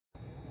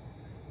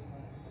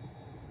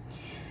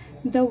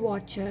The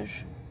Watcher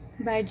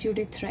by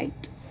Judith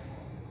Wright.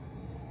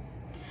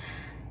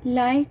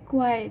 Lie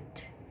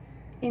quiet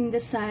in the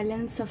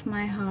silence of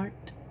my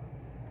heart.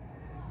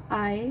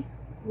 I,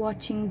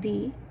 watching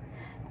thee,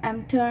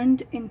 am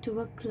turned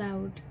into a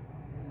cloud.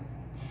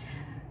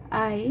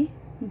 I,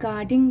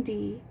 guarding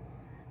thee,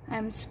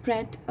 am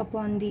spread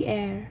upon the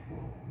air.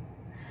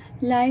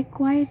 Lie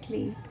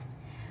quietly,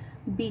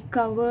 be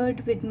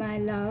covered with my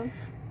love.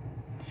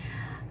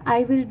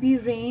 I will be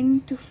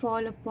rain to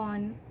fall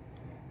upon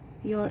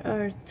your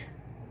earth.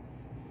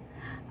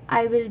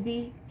 I will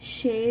be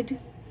shade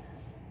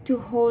to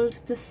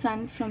hold the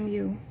sun from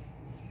you.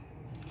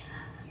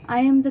 I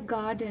am the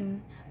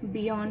garden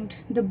beyond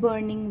the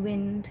burning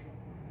wind.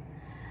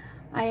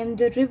 I am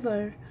the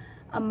river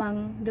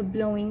among the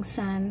blowing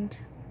sand.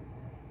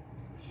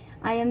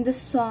 I am the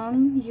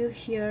song you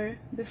hear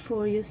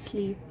before you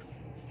sleep.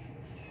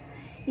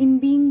 In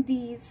being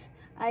these,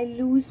 I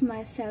lose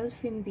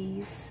myself in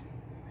these.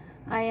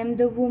 I am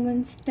the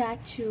woman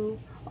statue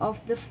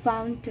of the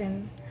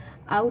fountain,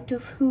 out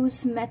of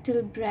whose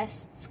metal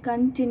breasts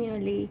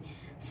continually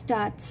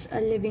starts a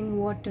living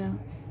water.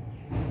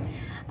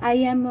 I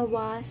am a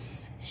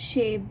vase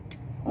shaped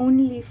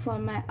only for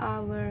my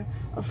hour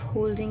of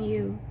holding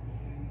you.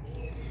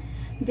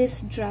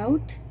 This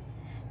drought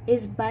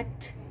is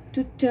but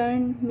to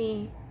turn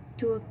me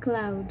to a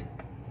cloud.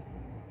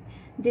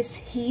 This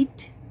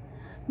heat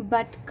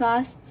but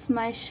casts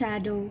my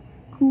shadow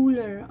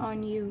cooler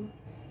on you.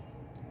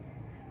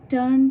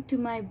 Turn to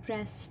my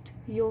breast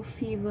your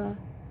fever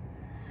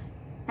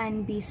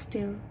and be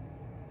still.